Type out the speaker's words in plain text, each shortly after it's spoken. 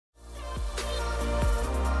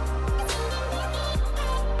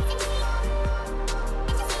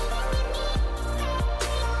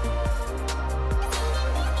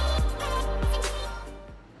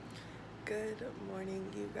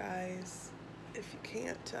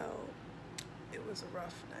can't tell, it was a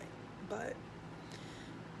rough night, but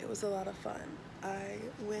it was a lot of fun. I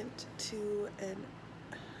went to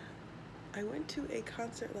a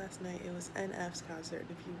concert last night. It was NF's concert.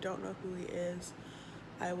 If you don't know who he is,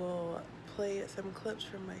 I will play some clips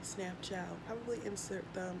from my Snapchat. I'll probably insert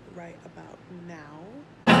them right about now.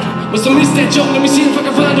 What's the least that joke? Let me see if I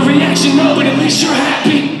can find a reaction. No, but at least you're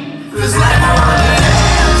happy.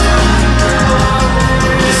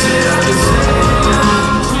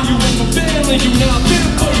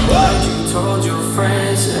 You told your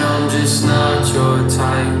friends that I'm just not your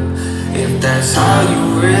type. If that's how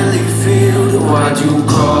you really feel, then why'd you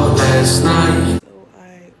call last night? So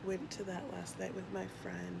I went to that last night with my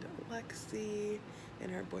friend Lexi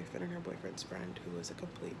and her boyfriend's friend, who was a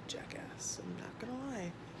complete jackass, I'm not gonna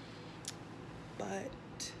lie.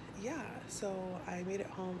 But yeah, so I made it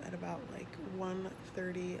home at about like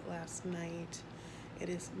 1:30 last night. It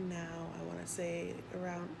is now, I want to say,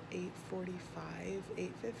 around 8:45,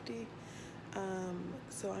 8:50.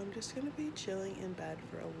 So I'm just gonna be chilling in bed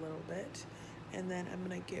for a little bit, and then I'm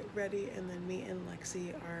gonna get ready, and then me and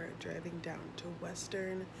Lexi are driving down to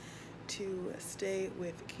Western to stay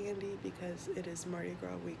with Candy because it is Mardi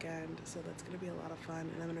Gras weekend, so that's gonna be a lot of fun.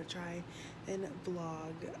 And I'm gonna try and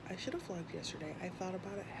vlog. I should have vlogged yesterday. I thought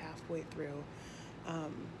about it halfway through,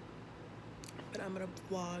 but I'm gonna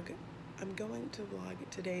vlog. I'm going to vlog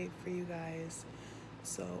today for you guys,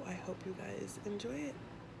 so I hope you guys enjoy it.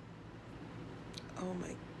 Oh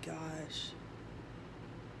my gosh.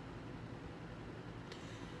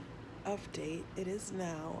 Update, it is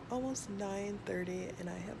now almost 9:30 and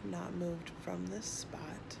I have not moved from this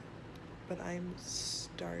spot, but I'm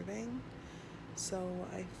starving, so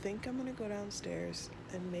I think I'm gonna go downstairs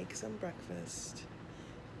and make some breakfast.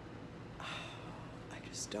 I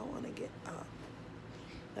just don't want to get up.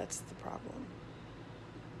 That's the problem.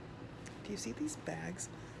 Do you see these bags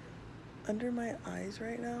under my eyes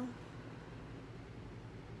right now?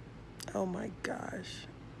 Oh my gosh.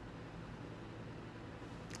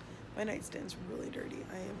 My nightstand's really dirty.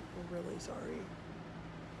 I am really sorry.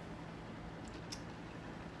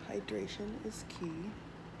 Hydration is key.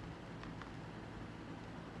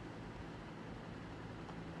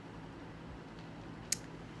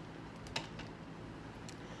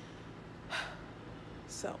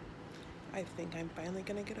 So, I think I'm finally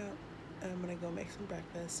gonna get up and I'm gonna go make some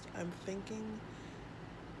breakfast. I'm thinking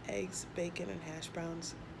eggs, bacon, and hash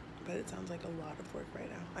browns, but it sounds like a lot of work right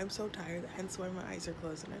now. I'm so tired, hence why my eyes are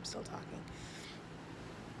closed and I'm still talking.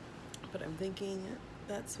 But I'm thinking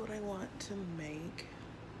that's what I want to make.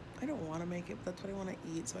 I don't want to make it, but that's what I want to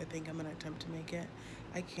eat, so I think I'm gonna attempt to make it.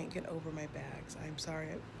 I can't get over my bags. I'm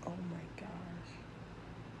sorry. Oh my gosh.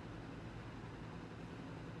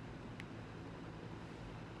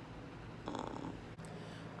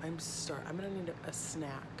 I'm gonna need a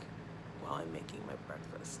snack while I'm making my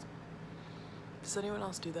breakfast. Does anyone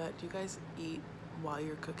else do that? Do you guys eat while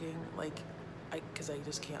you're cooking? Like, because I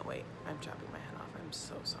just can't wait. I'm chopping my head off. I'm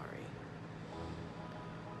so sorry.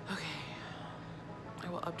 Okay. I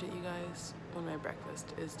will update you guys when my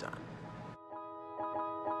breakfast is done.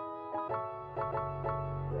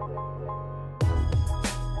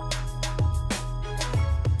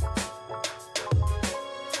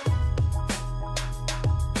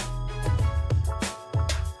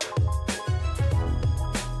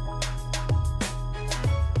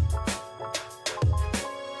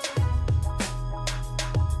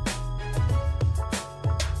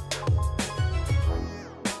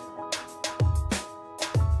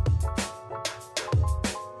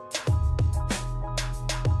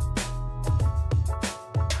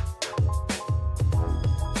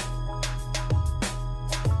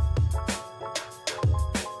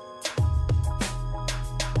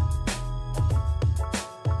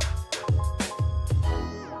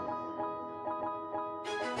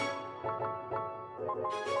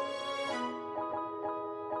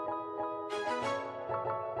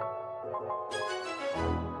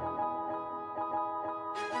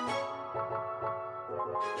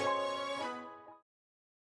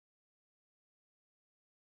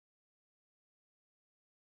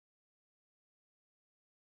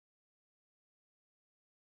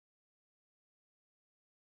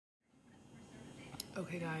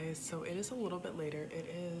 Okay guys, so it is a little bit later. It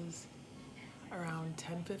is around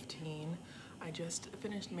 10:15. I just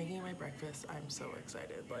finished making my breakfast. I'm so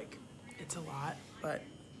excited. Like, it's a lot, but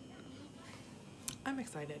I'm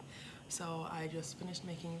excited. So I just finished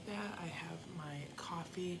making that. I have my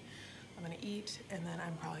coffee. I'm gonna eat, and then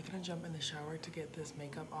I'm probably gonna jump in the shower to get this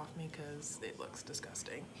makeup off me because it looks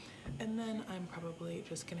disgusting. And then I'm probably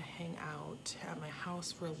just gonna hang out at my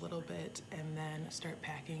house for a little bit and then start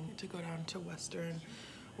packing to go down to Western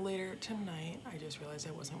later tonight. I just realized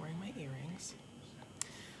I wasn't wearing my earrings.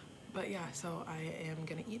 But yeah, so I am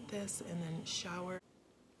gonna eat this and then shower.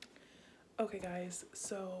 Okay guys,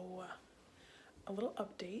 so a little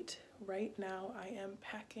update. Right now I am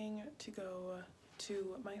packing to go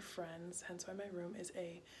to my friends, hence why my room is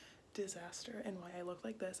a disaster and why I look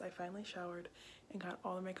like this. I finally showered and got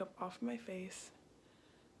all the makeup off of my face.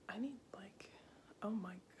 I need like, oh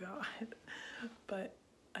my god. But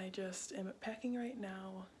I just am packing right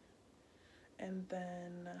now, and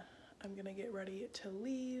then I'm gonna get ready to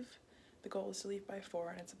leave. The goal is to leave by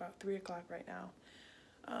 4 and it's about 3 o'clock right now.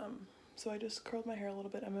 So I just curled my hair a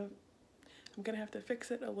little bit. I'm gonna have to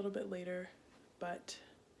fix it a little bit later, but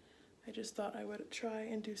I just thought I would try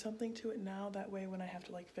and do something to it now. That way when I have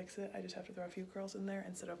to like fix it, I just have to throw a few curls in there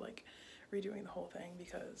instead of like redoing the whole thing,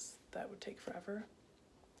 because that would take forever.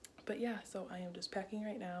 But yeah, so I am just packing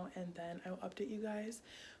right now, and then I will update you guys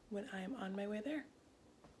when I am on my way there.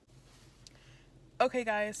 Okay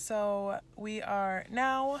guys, so we are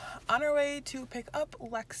now on our way to pick up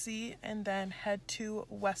Lexi and then head to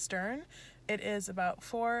Western. It is about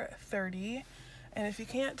 4:30, and if you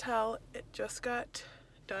can't tell, it just got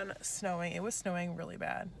done snowing. It was snowing really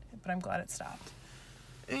bad, but I'm glad it stopped.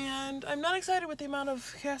 And I'm not excited with the amount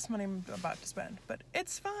of gas money I'm about to spend, but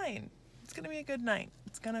it's fine. It's gonna be a good night.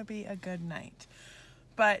 It's gonna be a good night.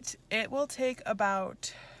 But it will take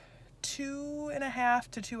about 2.5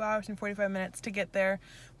 to 2 hours and 45 minutes to get there,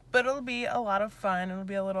 but it'll be a lot of fun. It'll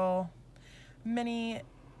be a little mini,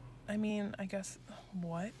 I guess,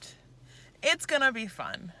 what? It's gonna be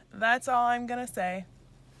fun. That's all I'm gonna say.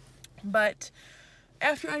 But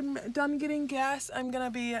after I'm done getting gas, I'm gonna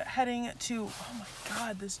be heading to, oh my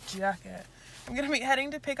god, this jacket. I'm gonna be heading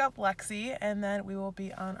to pick up Lexi, and then we will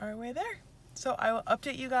be on our way there. So I will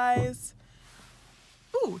update you guys.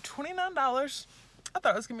 Ooh, $29. I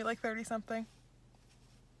thought it was gonna be like 30 something.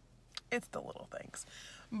 It's the little things.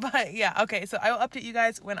 But yeah, okay, so I will update you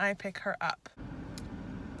guys when I pick her up.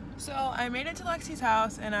 So I made it to Lexi's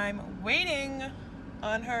house, and I'm waiting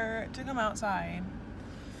on her to come outside.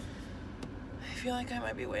 I feel like I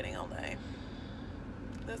might be waiting all day.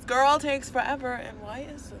 This girl takes forever, and why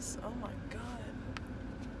is this? Oh my god.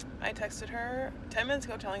 I texted her 10 minutes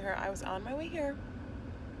ago telling her I was on my way here.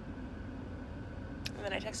 And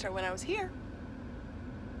then I texted her when I was here.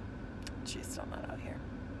 She's still not out here.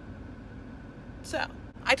 So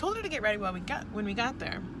I told her to get ready when we got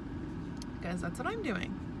there, because that's what I'm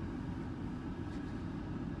doing.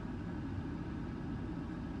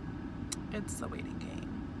 It's the waiting game.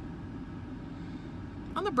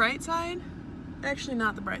 On the bright side, actually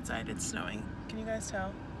not the bright side, it's snowing. Can you guys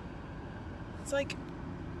tell? It's like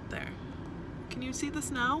there. Can you see the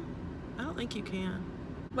snow? I don't think you can.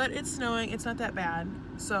 But it's snowing, it's not that bad.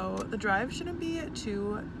 So the drive shouldn't be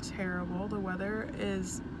too terrible. The weather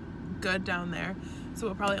is good down there. So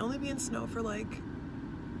we'll probably only be in snow for like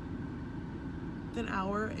an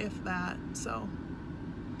hour, if that. So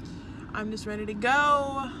I'm just ready to go.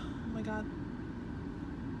 Oh my god.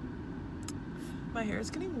 My hair is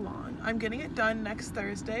getting long. I'm getting it done next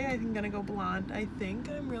Thursday. I think I'm gonna go blonde. I think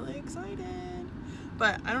I'm really excited.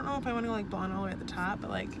 But I don't know if I want to go like blonde all the way at the top, but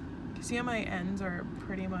like, you see how my ends are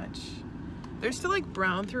pretty much, they're still like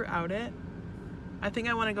brown throughout it. I think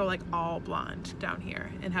I want to go like all blonde down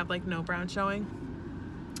here and have like no brown showing.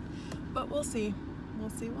 But we'll see. We'll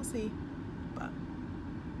see. But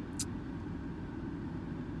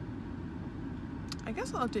I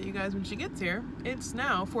guess I'll update you guys when she gets here. It's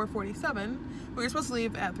now 4:47. We were supposed to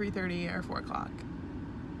leave at 3:30 or 4 o'clock.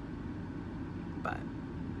 But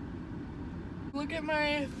look at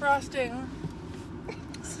my frosting.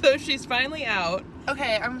 So she's finally out.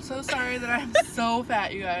 Okay, I'm so sorry that I'm so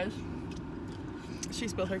fat, you guys. She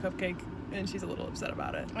spilled her cupcake and she's a little upset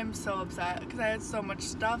about it. I'm so upset because I had so much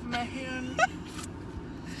stuff in my hand.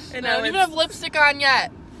 And I don't even have lipstick on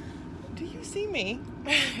yet. Do you see me?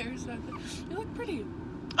 You look pretty.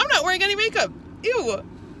 I'm not wearing any makeup. Ew.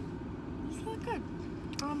 You look good.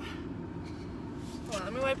 Hold on,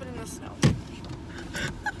 let me wipe it in the snow.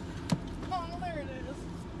 Oh, there it is.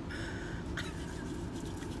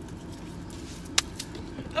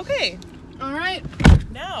 Okay. All right.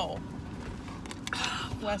 Now,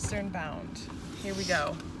 Western bound. Here we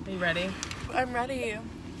go. Are you ready? I'm ready.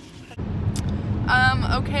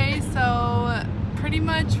 Okay, so pretty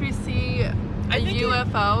much we see a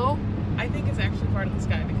UFO. I think it's actually part of the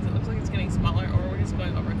sky because it looks like it's getting smaller, or we're just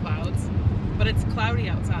going over clouds. But it's cloudy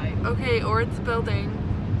outside. Okay, or it's building.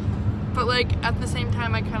 But like at the same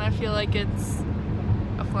time, I kind of feel like it's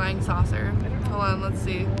a flying saucer. Hold on, let's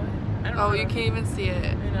see. Oh, you can't even see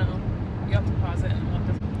it. I know. You have to pause it and look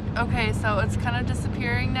this. Okay, so it's kind of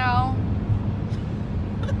disappearing now.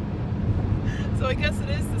 So I guess it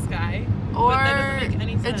is the sky. Or but that doesn't make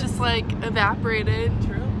any sense. it just like evaporated.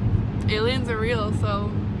 True. Aliens are real,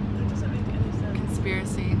 so That doesn't make any sense.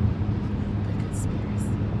 conspiracy. The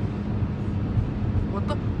conspiracy. What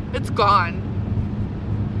the? It's gone.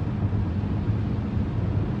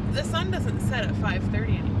 The sun doesn't set at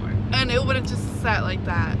 5:30 anymore. And it would have just sat like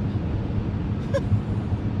that.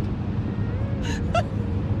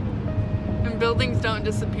 And buildings don't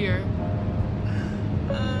disappear.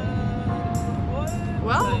 What?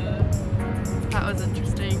 Well, that was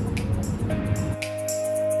interesting.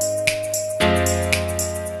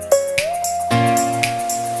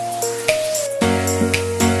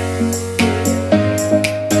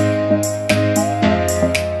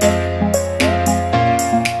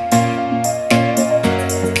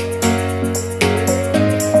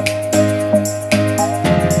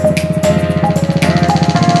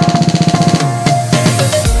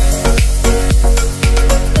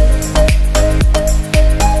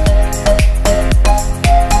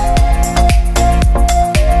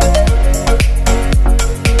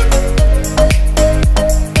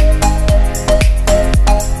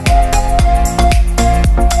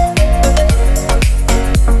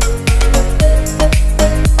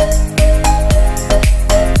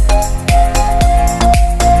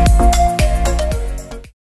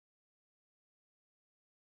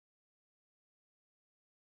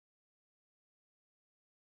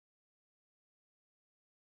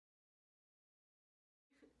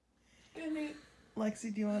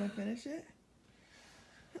 Lexi, do you want to finish it?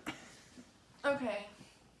 Okay.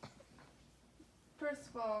 First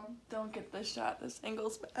of all, don't get this shot. This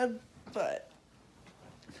angle's bad, but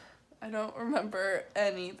I don't remember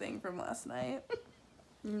anything from last night.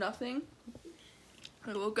 Nothing.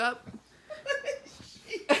 I woke up.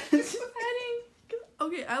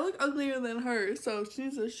 Okay, I look uglier than her, so she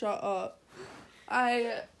needs to shut up.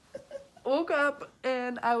 I woke up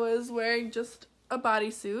and I was wearing just a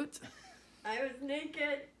bodysuit. I was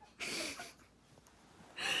naked.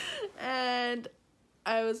 And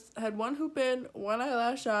I had one hoop in, one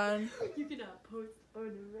eyelash on, You cannot post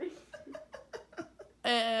on the race.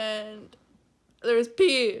 and there was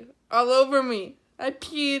pee all over me. I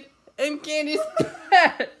peed in Candy's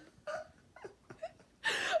bed.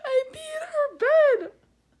 I peed her bed.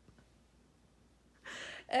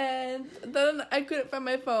 And then I couldn't find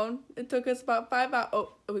my phone. It took us about 5 hours.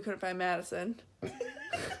 Oh, we couldn't find Madison.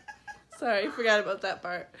 Sorry, forgot about that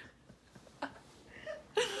part.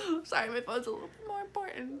 Sorry, my phone's a little bit more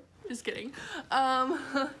important. Just kidding.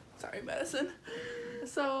 Sorry, Madison.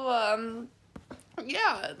 So,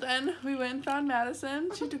 yeah, then we went and found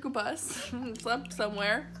Madison. She took a bus and slept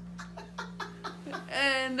somewhere.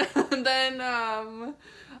 And then, I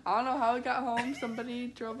don't know how we got home. Somebody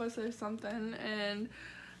drove us or something. And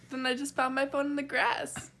then I just found my phone in the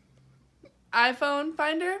grass. iPhone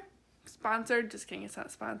Finder. Sponsored. Just kidding, it's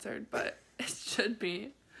not sponsored, but it should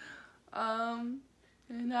be. And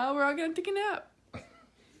now we're all gonna take a nap.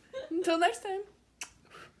 Until next time.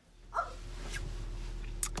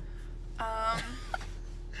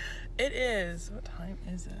 It is. What time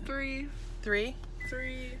is it? 3. 3?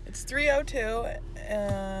 3. It's 3:02.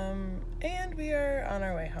 And we are on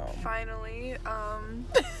our way home. Finally,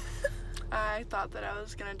 I thought that I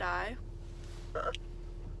was gonna die.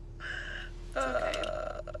 It's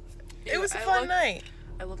okay. It was a fun night.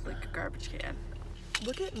 I look like a garbage can.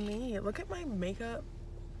 Look at me. Look at my makeup.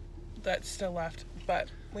 That's still left, but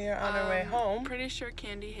we are on our way home. Pretty sure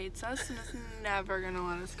Candy hates us and is never gonna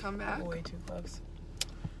let us come back. Way too close.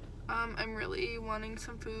 I'm really wanting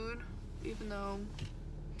some food, even though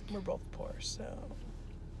We're both poor, so.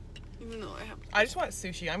 I have. I just want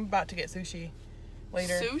sushi. I'm about to get sushi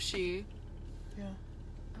later. Sushi. Yeah.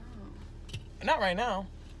 Oh. Not right now.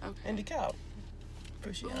 Okay. In DeKalb.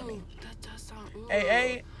 Sushi yummy. Ooh, that does sound. Ooh.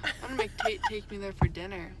 Hey. I'm gonna make Tate take me there for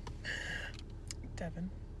dinner. Devin.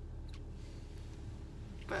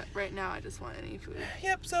 But right now, I just want any food.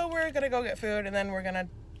 Yep. So we're gonna go get food, and then we're gonna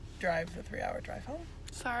drive the 3-hour drive home.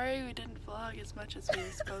 Sorry, we didn't vlog as much as we were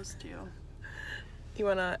supposed to. Do you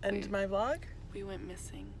wanna end my vlog? We went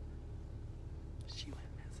missing. She went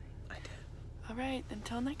missing. I did. Alright,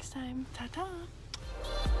 until next time. Ta-ta.